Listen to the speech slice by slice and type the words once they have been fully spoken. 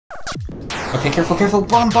Okay, careful, careful.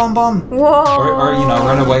 Bomb, bomb, bomb. Whoa. Or you know,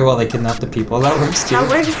 run away while they kidnap the people. That works too. That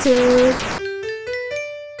works too.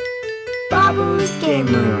 Babu's Game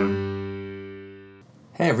Room.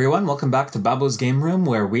 Hey everyone, welcome back to Babu's Game Room,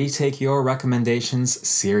 where we take your recommendations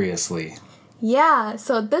seriously. Yeah,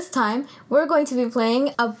 so this time we're going to be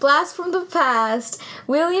playing A Blast from the Past,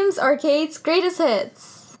 Williams Arcade's Greatest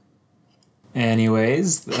Hits.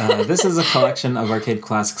 Anyways, this is a collection of arcade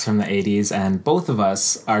classics from the 80s, and both of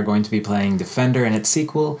us are going to be playing Defender and its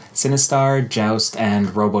sequel, Sinistar, Joust,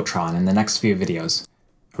 and Robotron in the next few videos.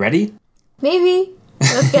 Ready? Maybe.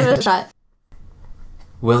 Let's give it a shot.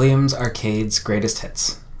 Williams Arcade's Greatest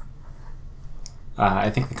Hits. I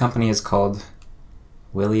think the company is called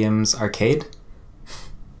Williams Arcade.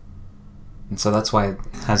 And so that's why it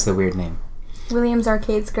has the weird name. Williams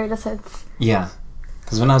Arcade's Greatest Hits. Yeah.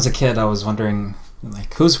 Because when I was a kid, I was wondering,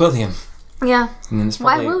 like, who's William? Yeah. And then it's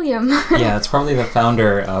probably, why William? Yeah, it's probably the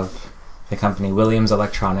founder of the company, Williams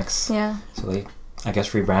Electronics. Yeah. So they, I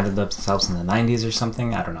guess, rebranded themselves in the 90s or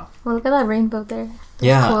something. I don't know. Well, look at that rainbow there.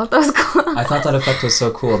 Yeah. Cool. That was cool. I thought that effect was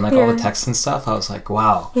so cool. And like all the text and stuff, I was like,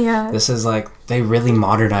 wow. Yeah. This is like, they really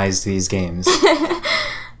modernized these games.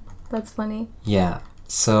 That's funny. Yeah.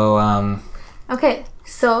 So, Okay,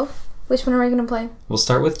 so which one are we going to play? We'll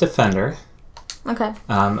start with Defender. Okay.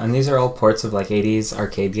 And these are all ports of like 80s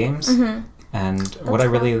arcade games. Mm-hmm. And what I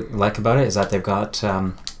really like about it is that they've got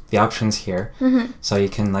the options here. Mm-hmm. So you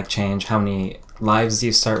can like change how many lives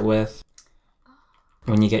you start with,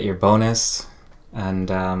 when you get your bonus, and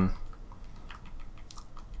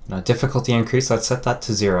difficulty increase. Let's set that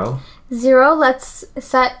to 0. 0. Let's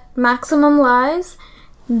set maximum lives.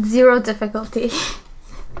 0 difficulty.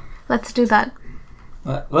 Let's do that.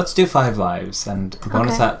 Let's do 5 lives and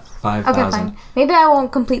bonus at 5,000. Okay, fine. Maybe I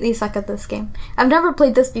won't completely suck at this game. I've never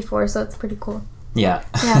played this before, so it's pretty cool. Yeah.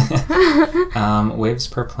 Yeah. Waves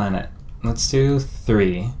per planet. Let's do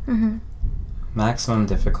 3. Mm-hmm. Maximum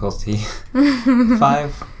difficulty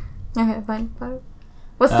 5. Okay, fine. 5.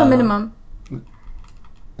 What's the minimum?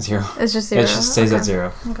 0. It's just 0. It just stays at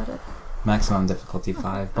 0. I got it. Maximum difficulty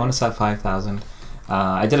 5. Bonus at 5,000.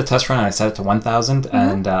 I did a test run and I set it to 1,000,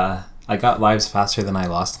 and I got lives faster than I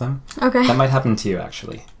lost them. Okay. That might happen to you,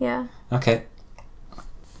 actually. Yeah. Okay.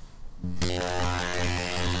 Oh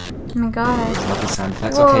my god. Lovely sound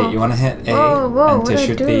effects. Whoa. Okay, you want to hit A and to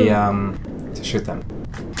shoot to shoot them.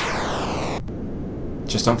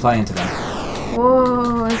 Just don't fly into them.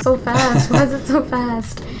 Whoa, it's so fast. Why is it so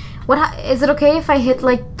fast? Is it okay if I hit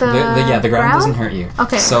like the ground doesn't hurt you.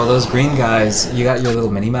 Okay. So those green guys, you got your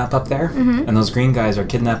little mini map up there, and those green guys are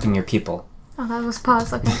kidnapping your people. Oh, that was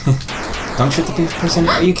pause. Okay. Don't shoot the person.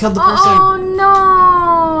 Oh, you killed the person. Oh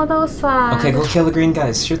no, that was sad. Okay, go kill the green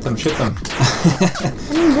guys. Shoot them. Shoot them. I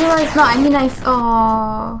didn't realize. No, I mean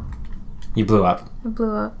oh. You blew up. I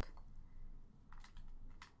blew up.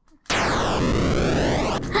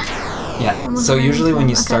 Yeah. So usually when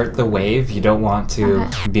you start the wave, you don't want to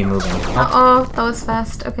be moving. Oh, that was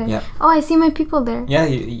fast. Okay. Yeah. Oh, I see my people there. Yeah,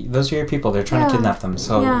 those are your people. They're trying to kidnap them.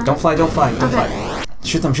 So don't fly. Don't fly. Don't fly.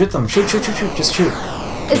 Shoot them. Shoot them. Shoot. Shoot. Shoot. Shoot. Just shoot.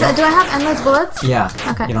 Do I have endless bullets? Yeah.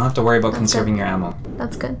 Okay. You don't have to worry about conserving your ammo.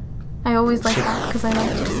 That's good. I always like that because I like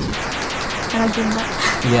doing that.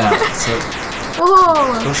 Yeah. So.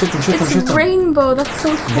 Whoa! Go shoot them. Shoot them. Shoot them. It's rainbow. That's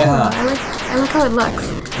so cool. Yeah. I like how it looks.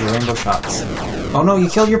 Your rainbow shots. Oh no! You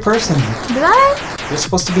killed your person. Did I? You're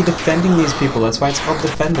supposed to be defending these people. That's why it's called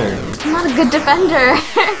Defender. I'm not a good defender.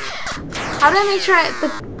 How do I make sure the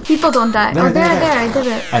people don't die? There. I did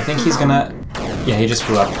it. I think he's gonna. Yeah, he just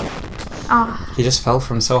flew up. Oh. He just fell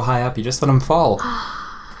from so high up. You just let him fall.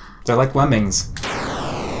 They're like lemmings.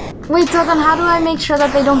 Wait, so then how do I make sure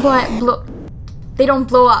that they don't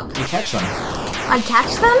blow up? You catch them. I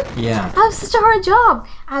catch them? Yeah. I have such a hard job.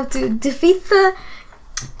 I have to defeat the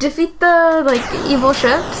like evil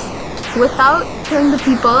ships without killing the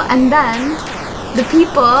people, and then the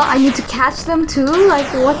people I need to catch them too.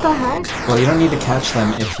 Like what the heck? Well, you don't need to catch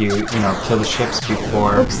them if you kill the ships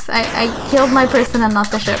before. Oops! I killed my person and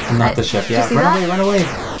not the ship. Not the ship. Yeah. Run away!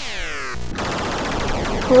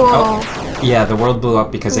 Whoa. Oh, yeah, the world blew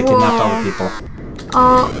up because they kidnapped all the people.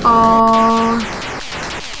 Oh.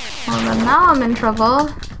 Well, then now I'm in trouble.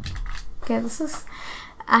 Okay, this is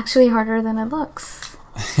actually harder than it looks.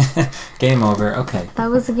 Game over. Okay. That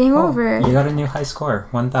was a game over. You got a new high score.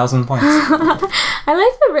 1,000 points. I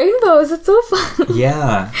like the rainbows. It's so fun.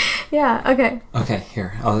 Yeah. Yeah. Okay. Okay.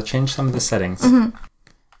 Here, I'll change some of the settings.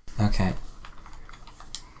 Okay.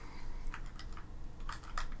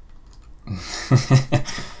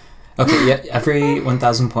 Okay, yeah, every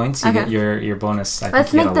 1,000 points you get your bonus.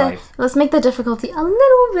 Let's make the difficulty a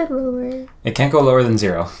little bit lower. It can't go lower than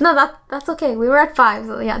 0. No, that's okay. We were at 5,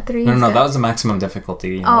 so yeah, 3 No, is good. that was the maximum difficulty.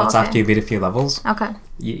 You know, that's after you beat a few levels. Okay.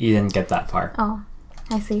 You didn't get that far. Oh,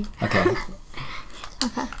 I see. Okay.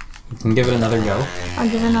 Okay. You can give it another go. I'll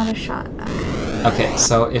give it another shot. Okay,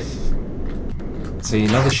 so you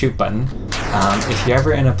know the shoot button. If you're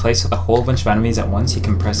ever in a place with a whole bunch of enemies at once, you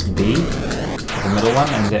can press B, the middle one,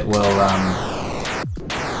 and it will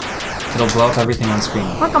it'll blow up everything on screen.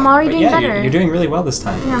 Look, I'm already doing better. You're doing really well this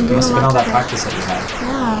time. Yeah, I'm doing must have been all that better. practice that you had.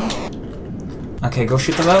 Yeah. Okay, go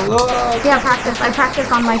shoot them out. Whoa! Yeah, practice. I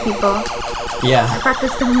practice on my people. Yeah. I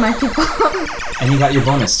practiced on my people. And you got your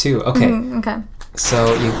bonus too. Okay. Okay.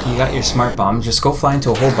 So you got your smart bomb. Just go fly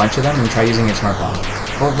into a whole bunch of them and try using your smart bomb.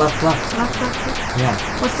 Go left. Left. Yeah.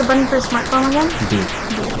 What's the button for smart bomb again? B.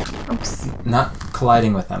 Oops. Not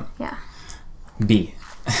colliding with them. Yeah. B.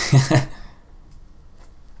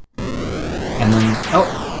 And then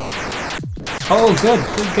good.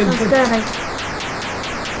 That's good.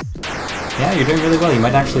 Yeah, you're doing really well. You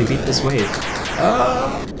might actually beat this wave.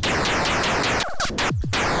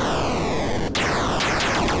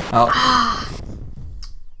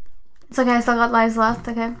 It's okay, I still got lives left,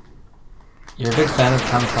 okay. You're a big fan of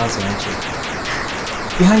kamikaze, aren't you?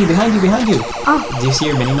 Behind you! Oh. Do you see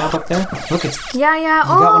your mini-map up there? Look, it's... Yeah. You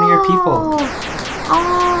got one of your people.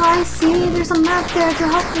 Oh, I see. There's a map there to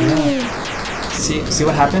help me. Yeah. See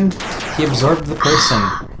what happened? He absorbed the person.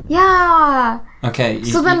 Yeah. Okay,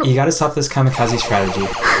 So then... you gotta stop this kamikaze strategy.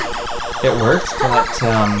 It worked, but,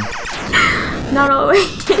 Not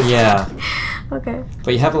always. yeah. Okay.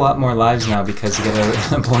 But you have a lot more lives now because you get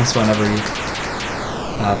a bonus one every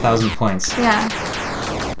 1,000 points. Yeah.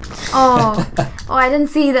 Oh, I didn't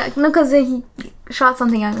see that. No, because he shot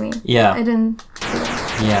something at me. Yeah. I didn't see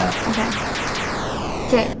that. Yeah.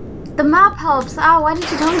 Okay. The map helps. Why didn't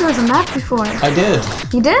you tell me there was a map before? I did.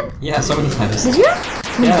 You did? Yeah, so many times. Did you?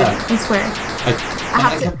 Yeah. I swear.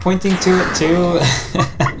 I kept pointing to it too.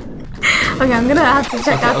 Okay, I'm gonna have to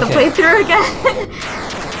check out the playthrough again.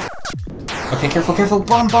 Okay, careful.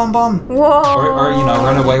 Bomb. Whoa. Or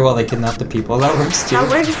run away while they kidnap the people. That works too. That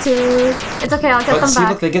works too. It's okay, I'll get them see, back.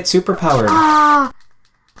 look, they get superpowered.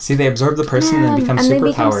 See, they absorb the person and become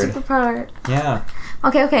superpowered. Yeah.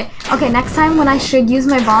 Okay. Next time when I should use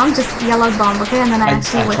my bomb, just yell out bomb, okay? And then I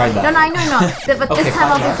actually tried that. No, I know. But Okay, this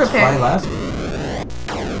time I'll be prepared. Fly left.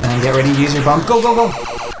 And get ready to use your bomb. Go.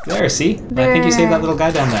 There, see? I think you saved that little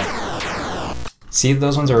guy down there. See,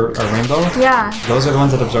 those ones are rainbow? Yeah. Those are the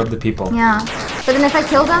ones that absorb the people. Yeah. But then if I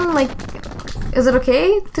kill them, like, is it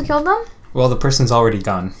okay to kill them? Well, the person's already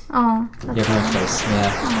gone. Oh. You have no choice,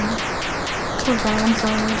 yeah. Oh. Okay, I'm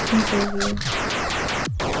sorry. I can save you.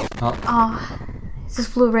 Oh. It just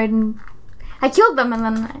flew right in. I killed them and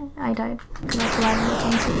then I died. Because I collided with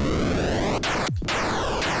them too.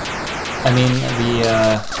 I mean,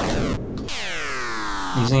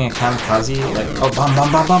 using a kamikaze, like,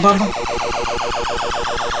 bomb.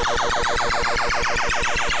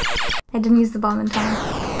 I didn't use the bomb in time.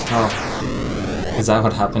 Oh. Is that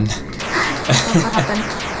what happened? That's what happened.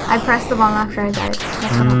 I pressed the bomb after I died. That's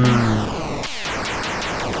what happened.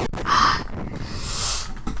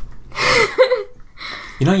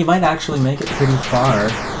 You know, you might actually make it pretty far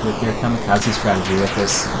with your kamikaze strategy with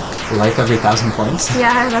this life every 1,000 points.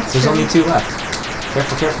 Yeah, that's There's true. only 2 left.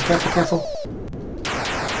 Careful.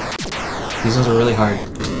 These ones are really hard.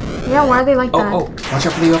 Yeah, why are they like that? Oh, watch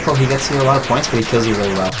out for the UFO. He gets you a lot of points, but he kills you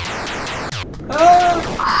really well.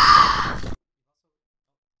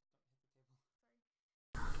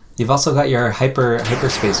 You've also got your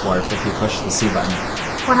hyperspace warp if you push the C button.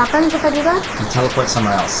 What happens if I do that? You teleport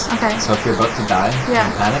somewhere else. Okay. So if you're about to die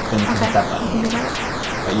and panic, then you can hit that button. I can do that.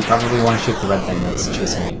 But you probably want to shoot the red thing that's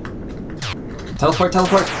chasing you. Teleport!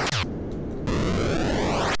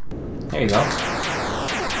 There you go.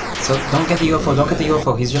 So don't get the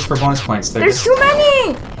UFO, he's just for bonus points. There's too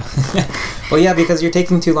many! Well, yeah, because you're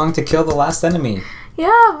taking too long to kill the last enemy.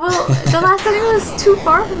 Yeah, well, the last enemy was too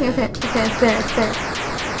far from me. Okay, it's there.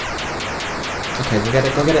 Okay, go get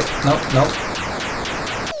it. Nope.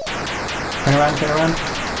 Turn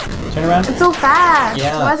around. It's so fast.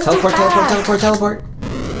 Yeah, Why is it so fast? teleport.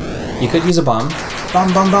 You could use a bomb.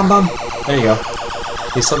 Bomb. There you go.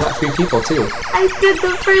 You still got 3 people too. I did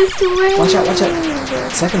the first wave. Watch out.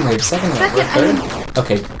 Second wave. Or third?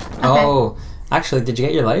 Okay. Oh, actually, did you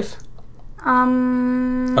get your life?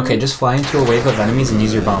 Okay, just fly into a wave of enemies and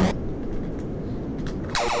use your bomb.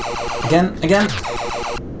 Again.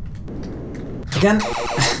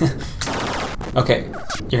 Okay,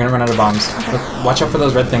 you're gonna run out of bombs. Okay. Look, watch out for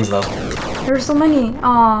those red things though. There's so many.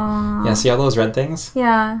 Aww. Yeah, see all those red things?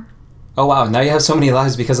 Yeah. Oh wow, now you have so many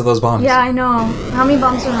lives because of those bombs. Yeah, I know. How many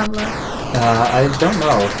bombs do you have left? I don't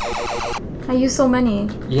know. I used so many.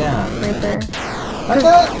 Yeah. Right there.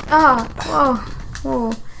 Whoa.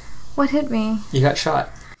 Whoa. What hit me? You got shot.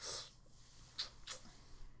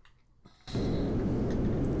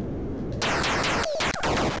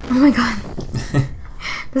 Oh my god.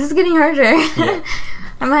 This is getting harder. Yeah.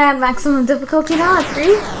 Am I at maximum difficulty now at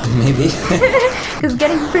 3? Maybe. It's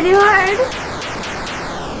getting pretty hard.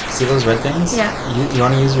 See those red things? Yeah. You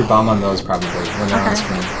want to use your bomb on those probably when they're on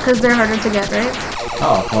screen. Because they're harder to get, right?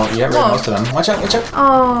 Oh, well, you got rid of most of them. Watch out, watch out!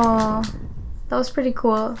 Oh, that was pretty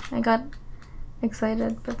cool. I got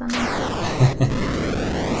excited, but then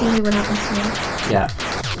it's usually what happens to me. Yeah.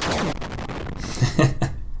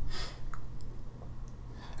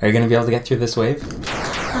 Are you going to be able to get through this wave? I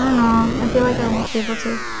don't know. I feel like I won't be able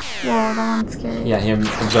to. Whoa, that one's scary. Yeah, he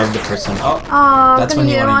absorbed the person. Oh, that's when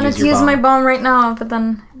I wanted to use my bomb right now, but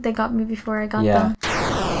then they got me before I got them.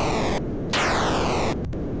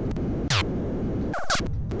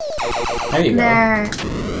 There you go.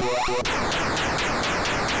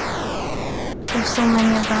 There's so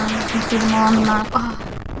many of them. I can see them all on the map. Oh.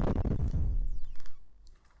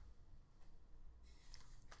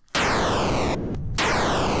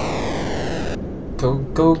 Go,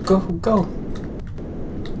 go, go, go.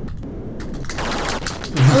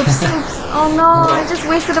 Oops. Oh no, I just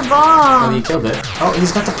wasted a bomb. Oh, you killed it. Oh,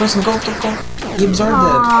 he's got the person. Go, go, go. He absorbed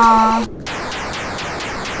it.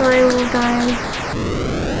 Sorry, little guy.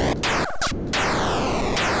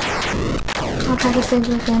 I'll try to save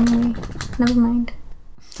the family. Never mind.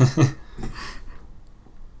 I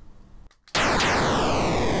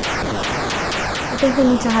think we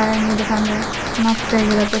need to hire a new defender. I'm not very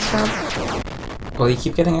good at this job. Well, you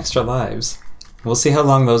keep getting extra lives. We'll see how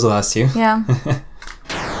long those last you. Yeah.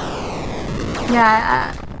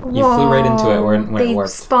 Yeah. You flew right into it when it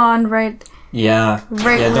worked. They spawned right. Yeah.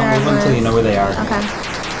 Right. Yeah. Don't move until you know where they are. Okay.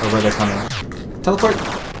 Or where they're coming. Teleport.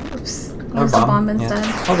 Oops. Or bomb instead.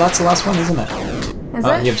 Yeah. Oh, that's the last one, isn't it? Is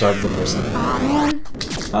it? He absorbed the person. Oh man.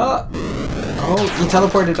 Oh, you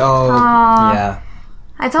teleported. Oh, yeah.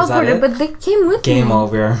 I teleported, but they came with me. Game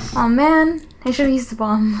over. Oh man. I should have used the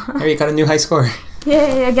bomb. There, you got a new high score.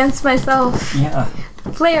 Yay, against myself. Yeah.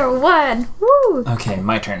 Player 1. Woo! Okay,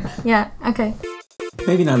 my turn. Yeah, okay.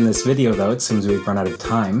 Maybe not in this video though, it seems we've run out of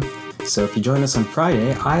time. So if you join us on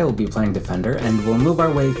Friday, I'll be playing Defender and we'll move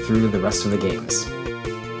our way through the rest of the games.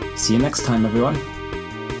 See you next time, everyone.